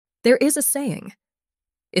There is a saying,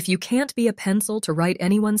 if you can't be a pencil to write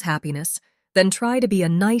anyone's happiness, then try to be a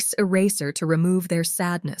nice eraser to remove their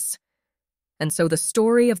sadness. And so the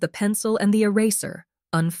story of the pencil and the eraser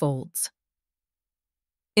unfolds.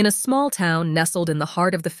 In a small town nestled in the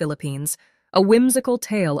heart of the Philippines, a whimsical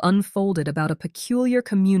tale unfolded about a peculiar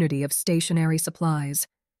community of stationery supplies.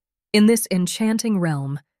 In this enchanting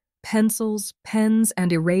realm, pencils, pens,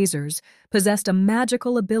 and erasers possessed a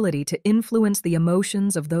magical ability to influence the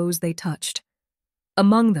emotions of those they touched.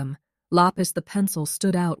 Among them, Laapis the Pencil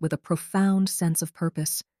stood out with a profound sense of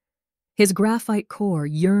purpose. His graphite core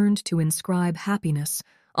yearned to inscribe happiness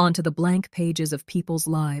onto the blank pages of people's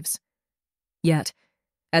lives. Yet,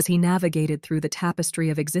 as he navigated through the tapestry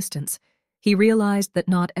of existence, he realized that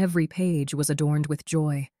not every page was adorned with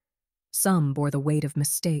joy. Some bore the weight of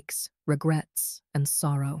mistakes, regrets, and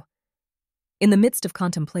sorrow. In the midst of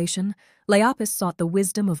contemplation, Laapis sought the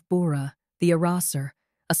wisdom of Boora the Eraser,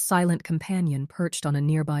 a silent companion perched on a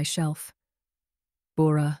nearby shelf.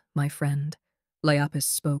 "Boora, my friend," Laapis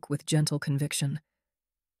spoke with gentle conviction.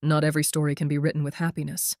 "Not every story can be written with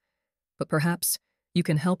happiness, but perhaps you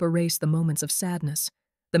can help erase the moments of sadness,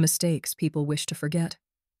 the mistakes people wish to forget."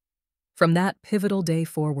 From that pivotal day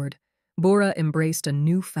forward, Boora embraced a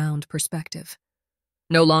newfound perspective.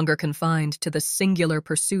 No longer confined to the singular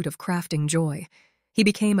pursuit of crafting joy, he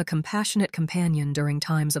became a compassionate companion during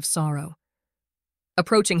times of sorrow.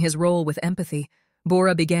 Approaching his role with empathy,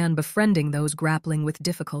 Boora began befriending those grappling with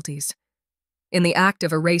difficulties. In the act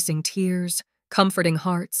of erasing tears, comforting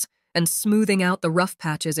hearts, and smoothing out the rough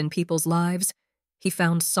patches in people's lives, he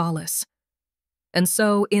found solace. And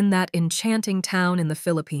so, in that enchanting town in the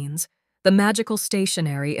Philippines, the magical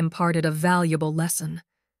stationery imparted a valuable lesson.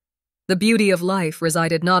 The beauty of life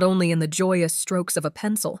resided not only in the joyous strokes of a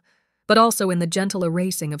pencil, but also in the gentle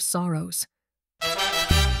erasing of sorrows.